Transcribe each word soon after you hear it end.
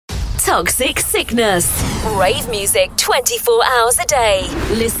Toxic Sickness. Rave music 24 hours a day.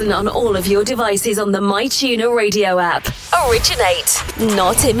 Listen on all of your devices on the MyTuner radio app. Originate,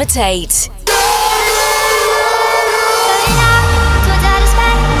 not imitate.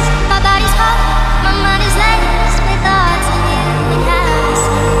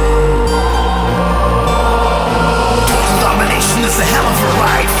 It's a hell of a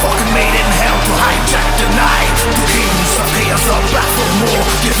ride, fucking made in hell to hijack the night. The kings of chaos are back for more,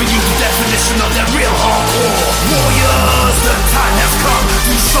 giving you the definition of that real hardcore. Warriors, the time has come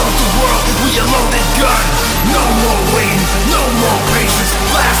to show the world with your loaded gun. No more waiting, no more patience.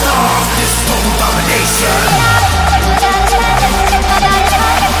 Blast off this total domination.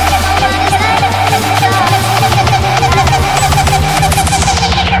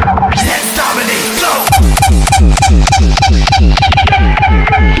 Let's dominate, go!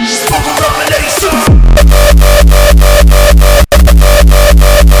 Total domination!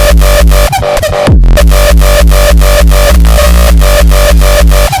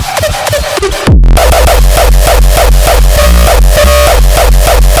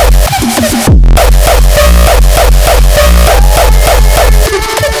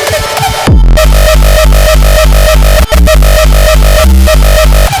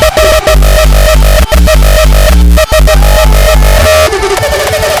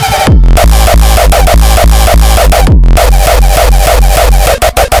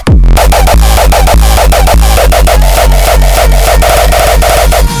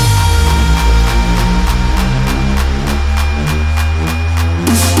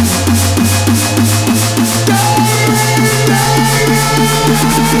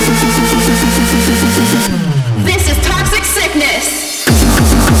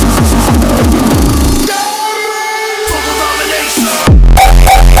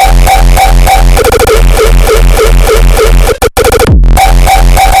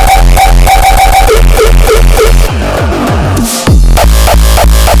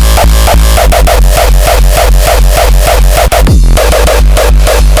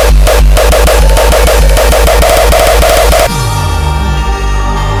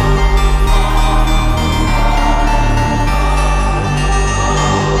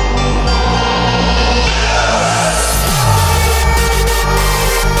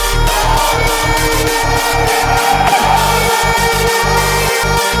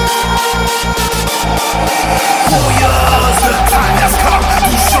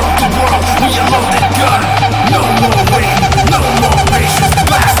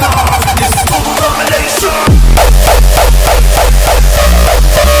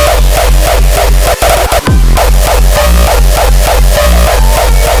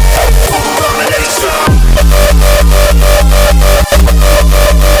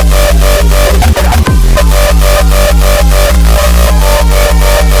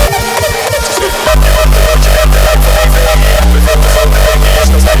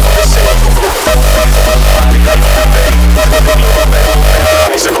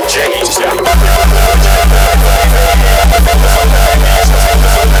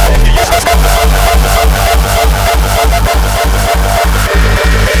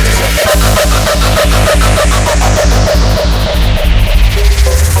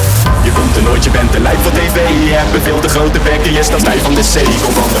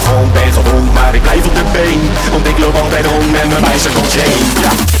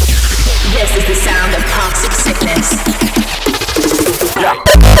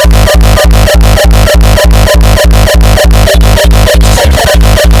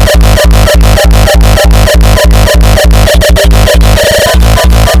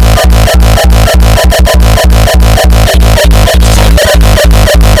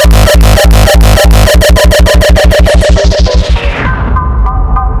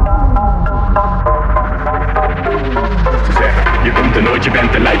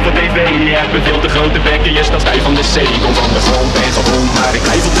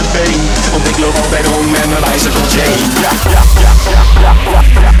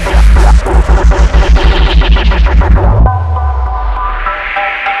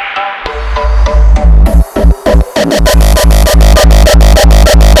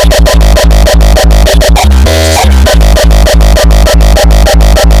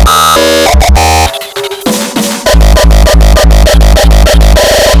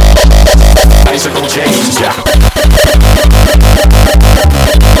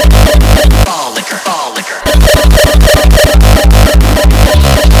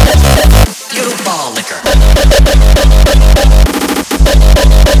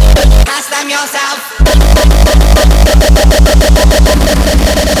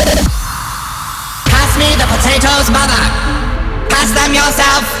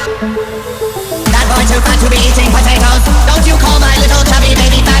 That boy too fat to be eating potatoes. Don't you call my little chubby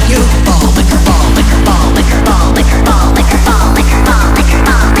baby fat, you ball liquor, ball liquor, ball liquor, ball liquor, ball liquor,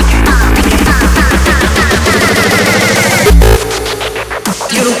 ball liquor, ball liquor, ball liquor, ball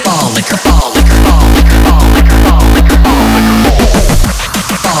liquor. You ball liquor, ball liquor, ball liquor, ball liquor, ball liquor, ball liquor, ball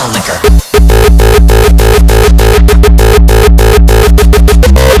liquor.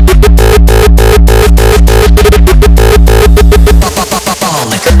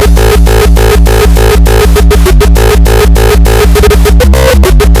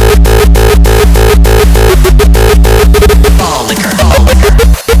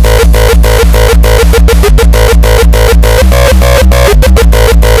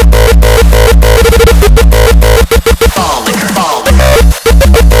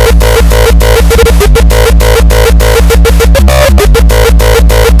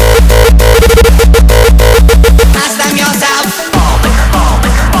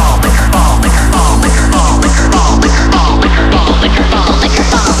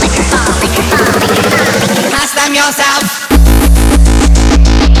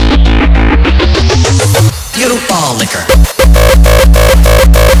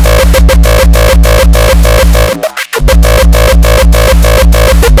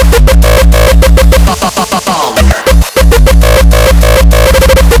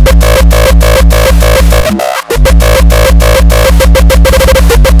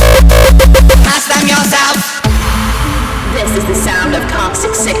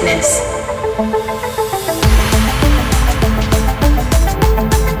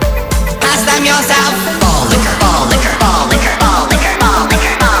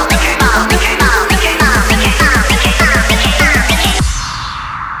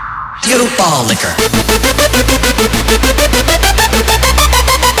 Ball liquor.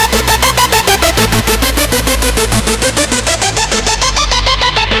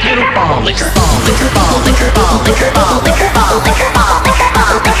 Ball liquor, ball liquor, ball liquor, ball liquor, ball liquor, ball liquor, ball liquor, ball liquor,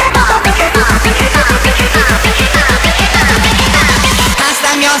 ball liquor, pass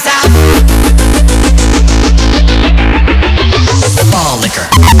them yourself. Ball liquor.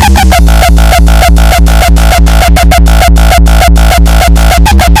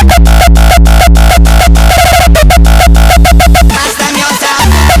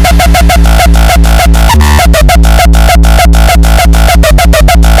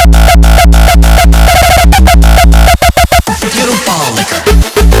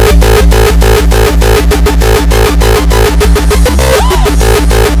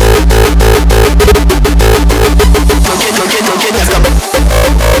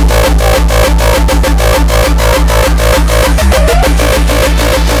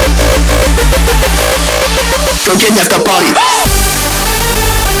 Cocaine after party.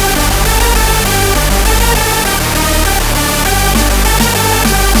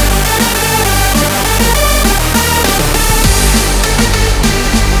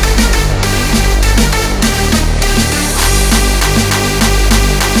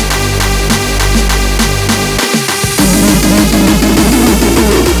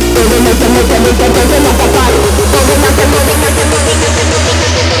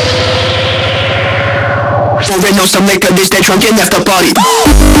 They know some liquor, this they drunken after party.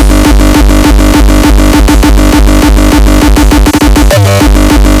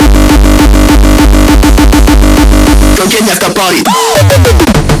 Drunken after party.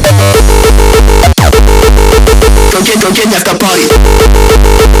 Drunken after party.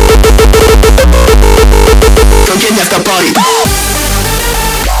 Drunken after party.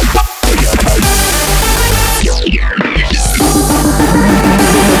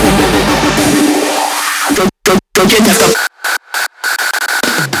 Drunken after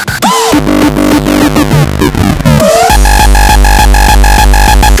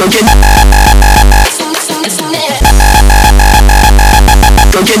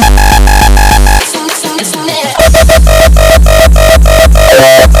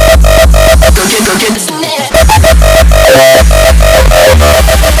Drunken Drunken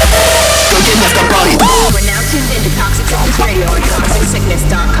Drunken after party. We're now tuned into Toxic Sickness Radio on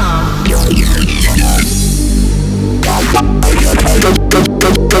ToxicSickness.com.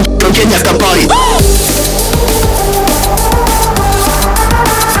 Drunken after party.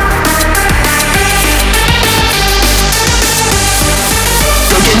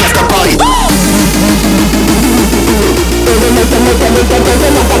 Drunken after party.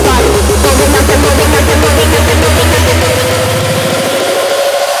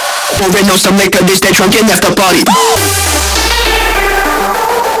 They know some liquor, this they drunken after party.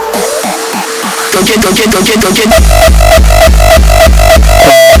 Drunken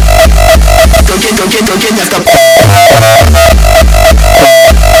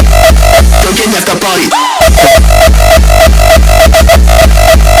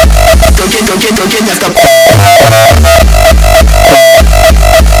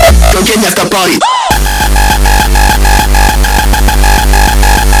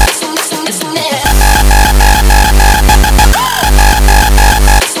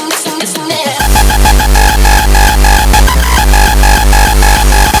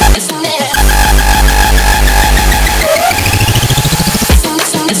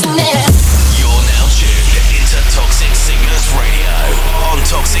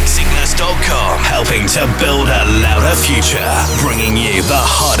To build a louder future, bringing you the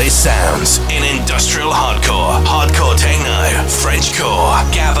hottest sounds in industrial hardcore, hardcore techno, Frenchcore,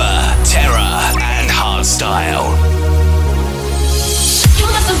 gabba, terror, and hardstyle. You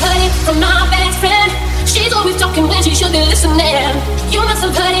must have heard it from my best friend. She's always talking when she should be listening. You must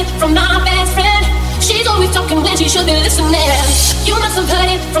have heard it from my best friend. She's always talking when she should be listening. You must have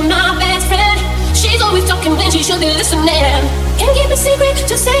heard it from my best friend. She's always talking when she should be listening. Can't keep a secret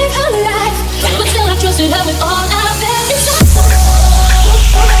to save her life, but still I trusted her with all I've been inside.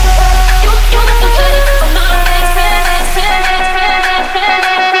 You must have heard it from my best friend, best friend, best friend, best friend, best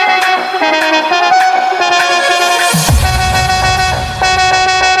friend.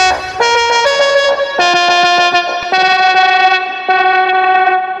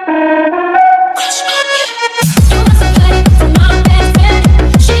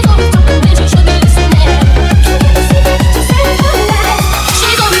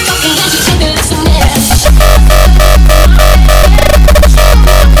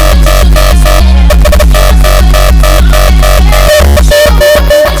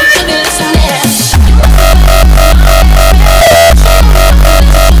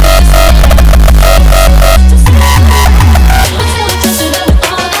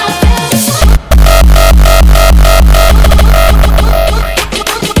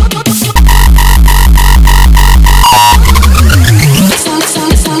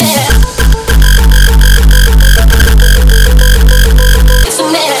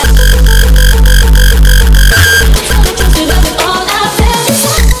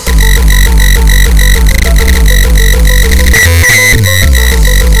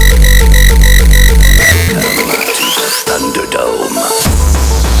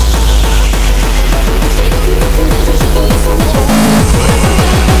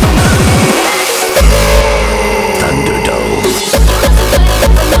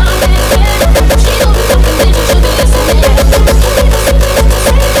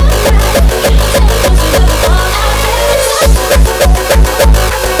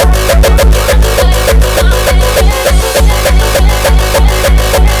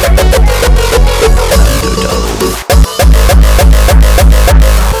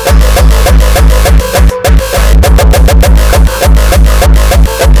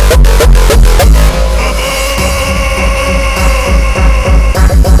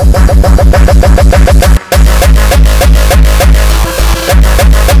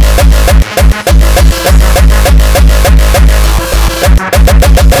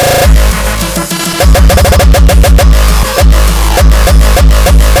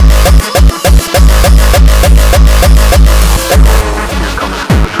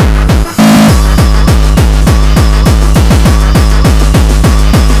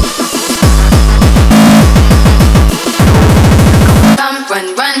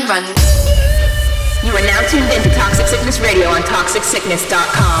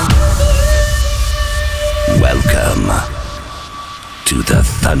 ToxicSickness.com. Welcome to the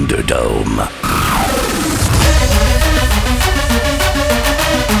Thunderdome.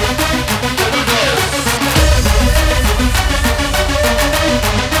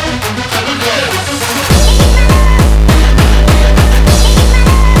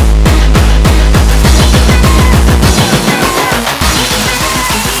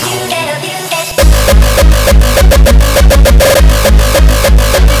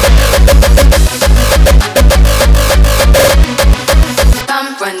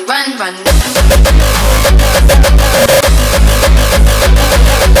 Run.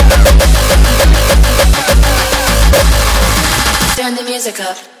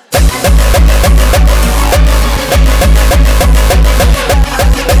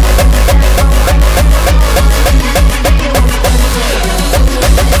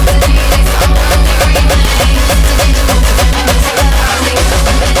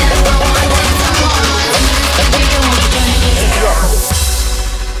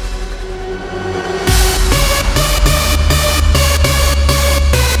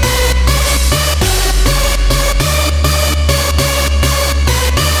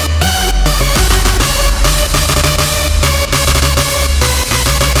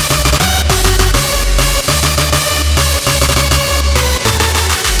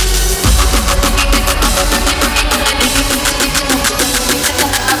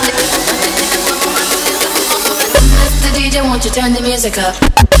 won't you turn the music up?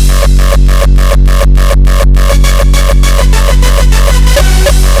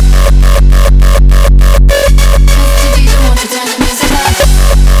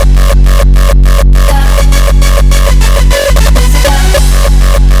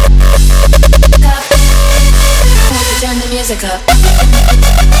 Music up.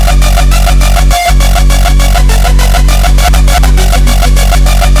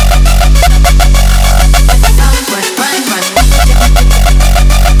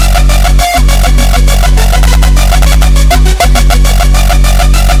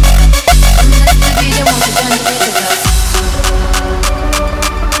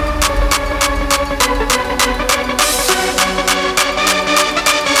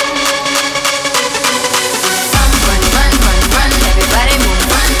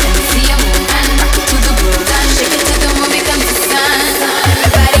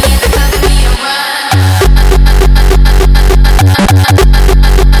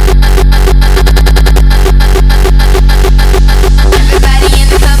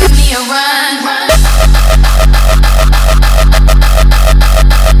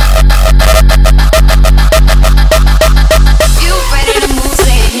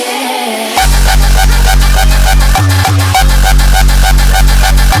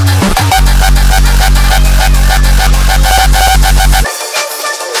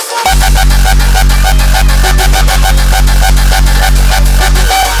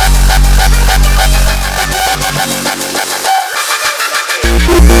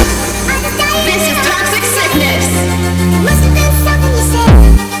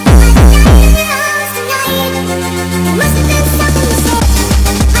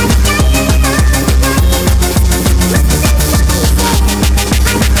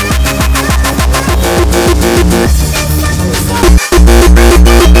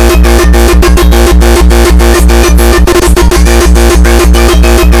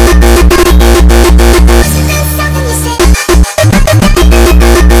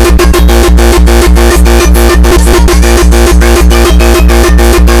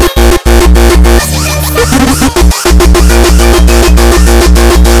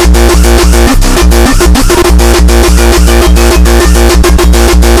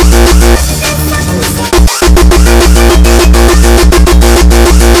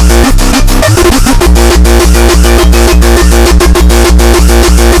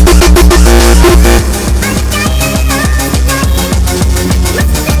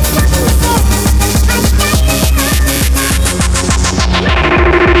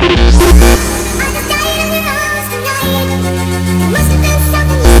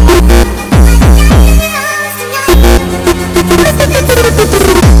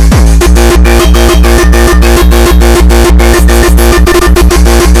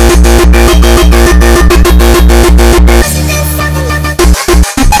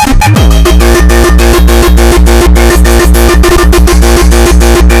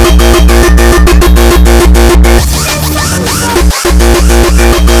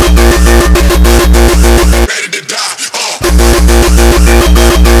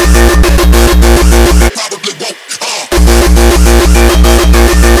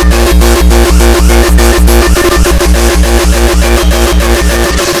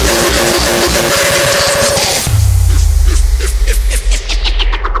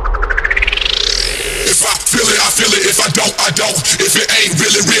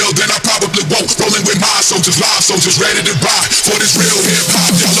 Soldiers ready to ride for this real hip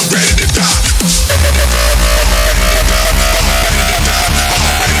hop. Y'all are ready to die.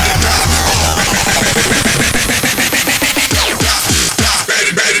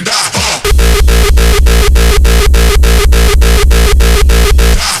 Ready to die.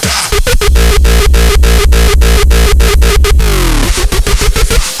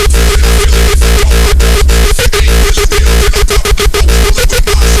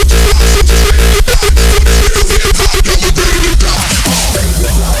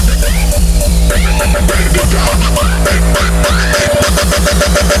 Ready to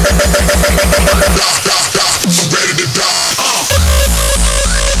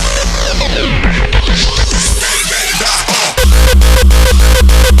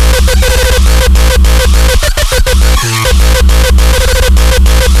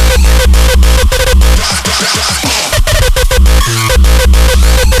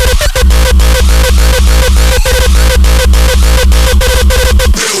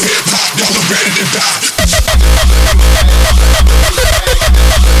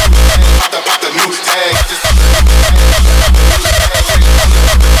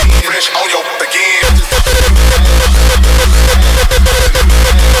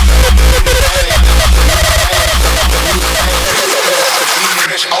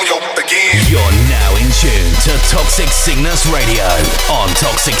Toxic Sickness Radio on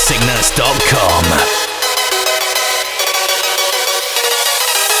toxicsickness.com.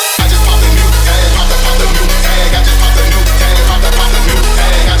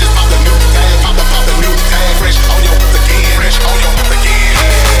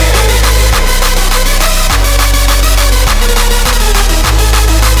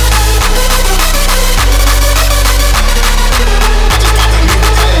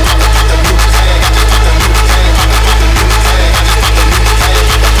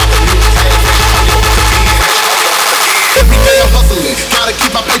 Gotta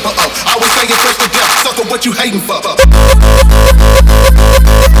keep my paper up. Always staying fresh to death. Sucker, what you hating for?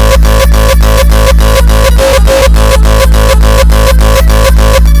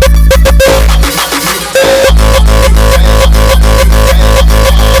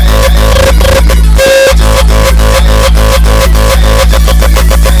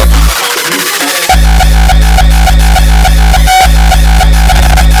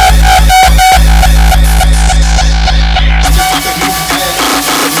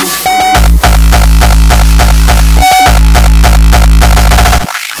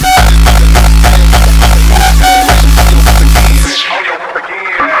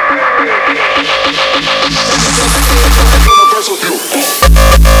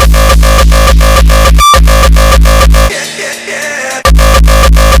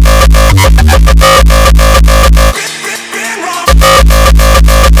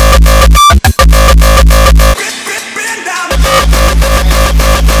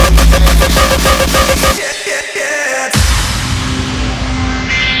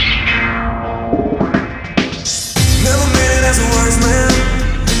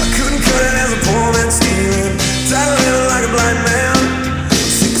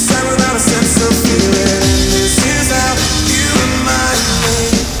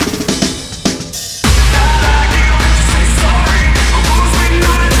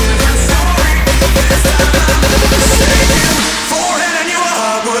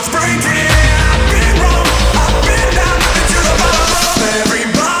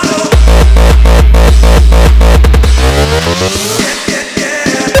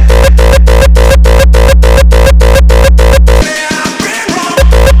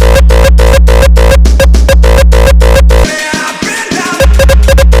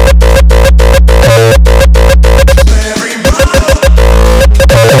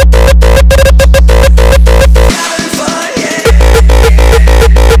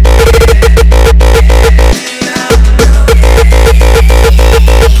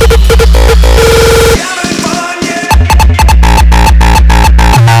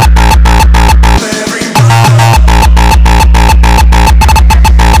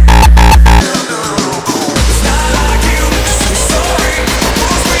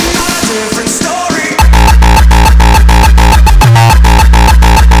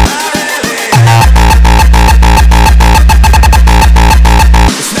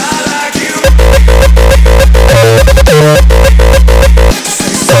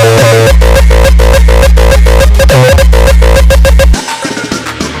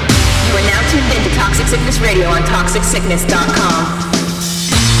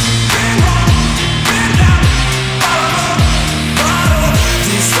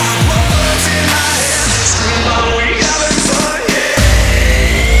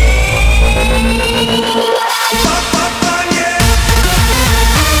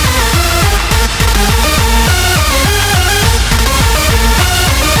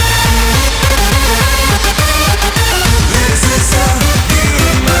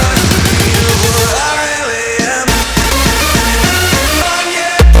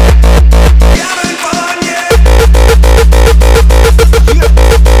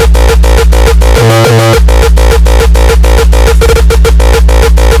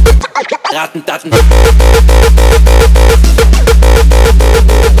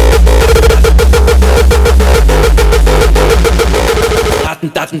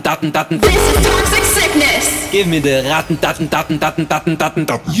 Daten. This is Toxic Sickness. Give me the Daten.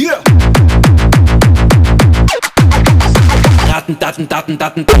 Yeah. Daten.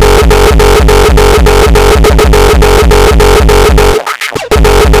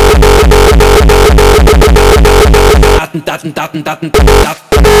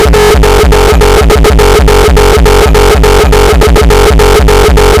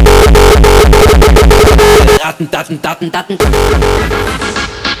 Daten.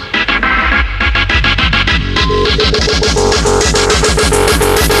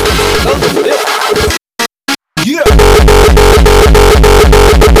 Yeah.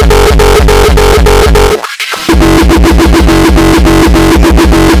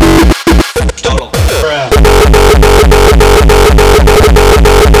 Stop.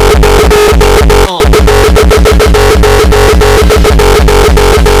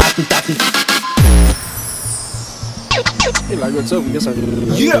 ça.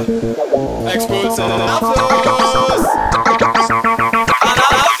 Yeah! Expose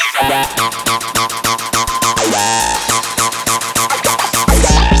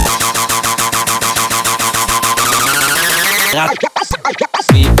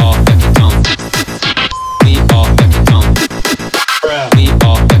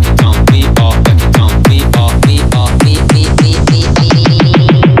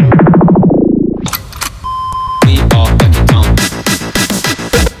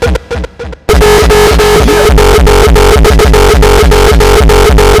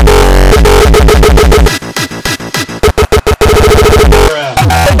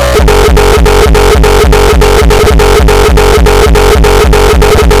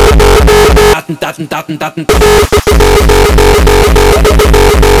Daten.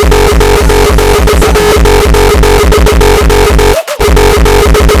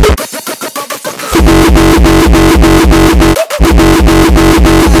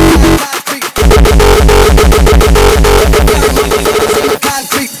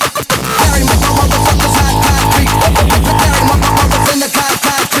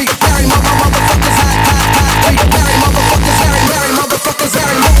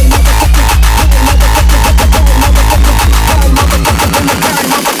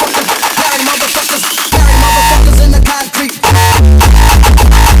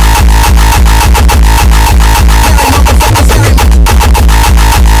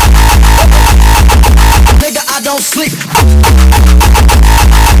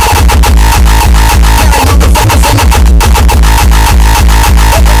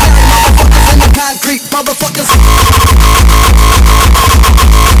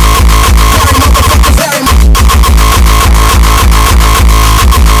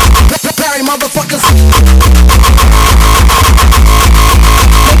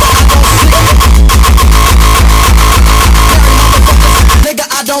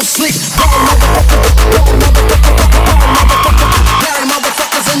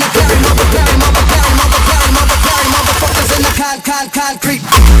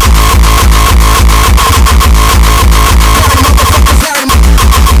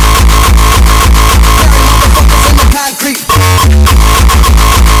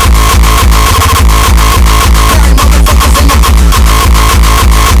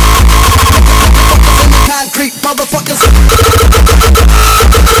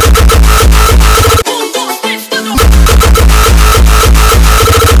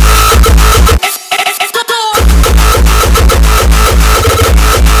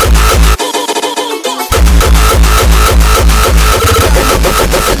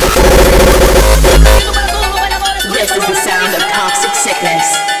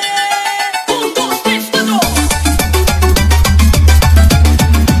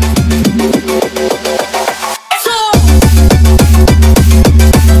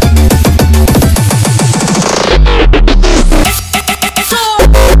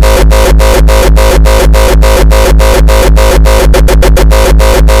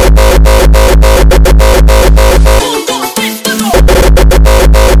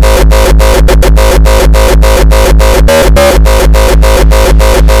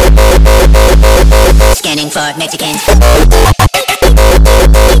 for Mexicans.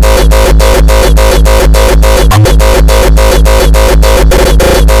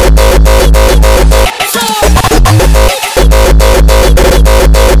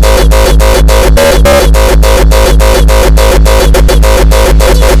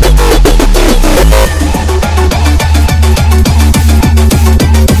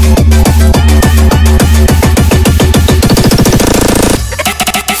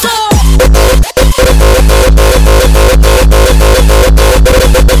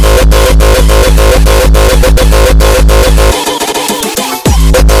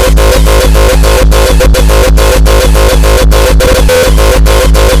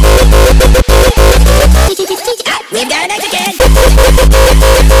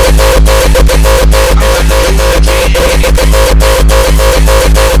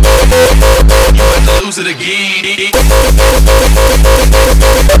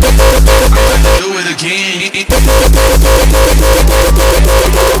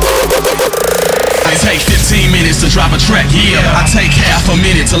 Drop a track, yeah. I take half a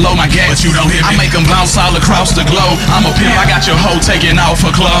minute to load my gas, but you don't hear me. I make them bounce all across the globe. I'm a pimp, I got your hoe taking off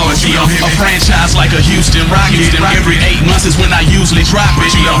her clothes. You don't hear me. A franchise like a Houston Rockets. Every 8 months is when I usually drop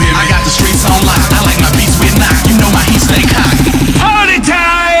it. You don't hear me. I got the streets on lock. I like my beats with knock. You know my heat stay cocked. Party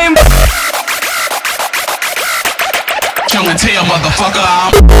time! Show and tell,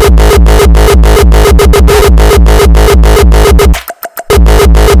 motherfucker.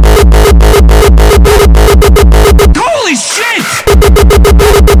 Holy shit!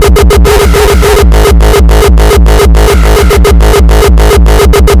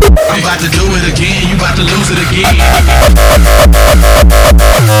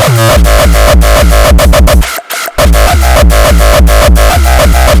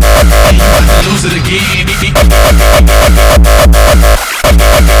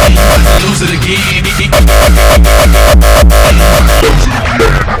 lose it again. It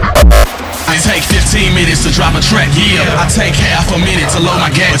take 15 minutes to drop a track, yeah. I take half a minute to load my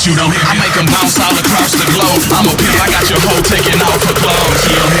gas, but you don't hear me. I make them bounce all across the globe. I'm a pimp, I got your hoe taking off her clothes,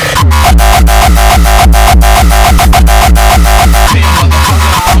 yeah.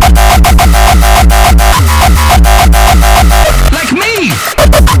 Like me!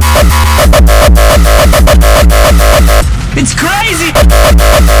 It's crazy!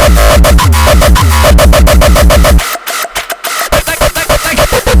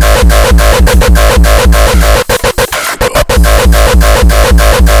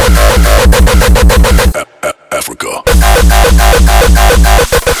 Africa.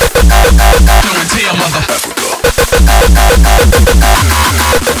 Don't tell mother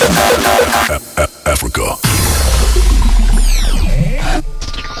Africa.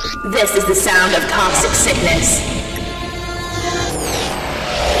 This is the sound of toxic sickness.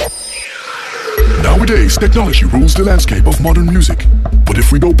 Nowadays, technology rules the landscape of modern music. But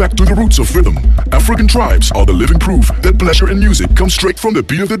if we go back to the roots of rhythm, African tribes are the living proof that pleasure in music comes straight from the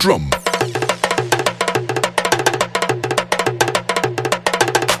beat of the drum.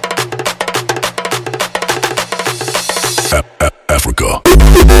 Africa.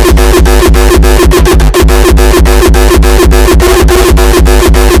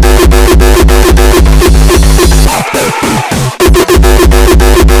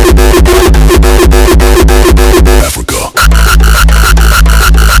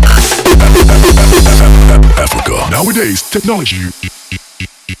 Africa. Nowadays, technology.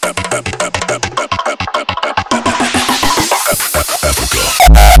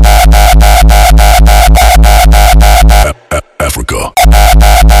 Africa.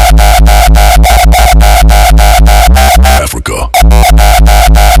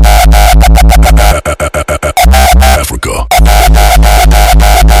 Africa. Africa.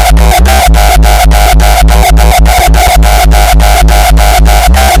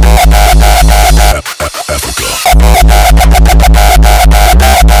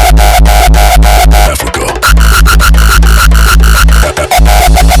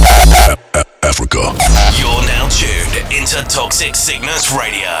 Africa. You're now tuned into Toxic Sickness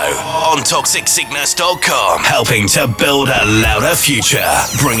Radio on ToxicSickness.com, helping to build a louder future,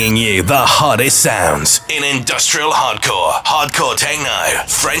 bringing you the hottest sounds in industrial hardcore, hardcore techno,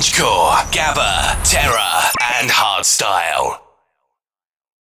 Frenchcore, gabba, terror, and hardstyle.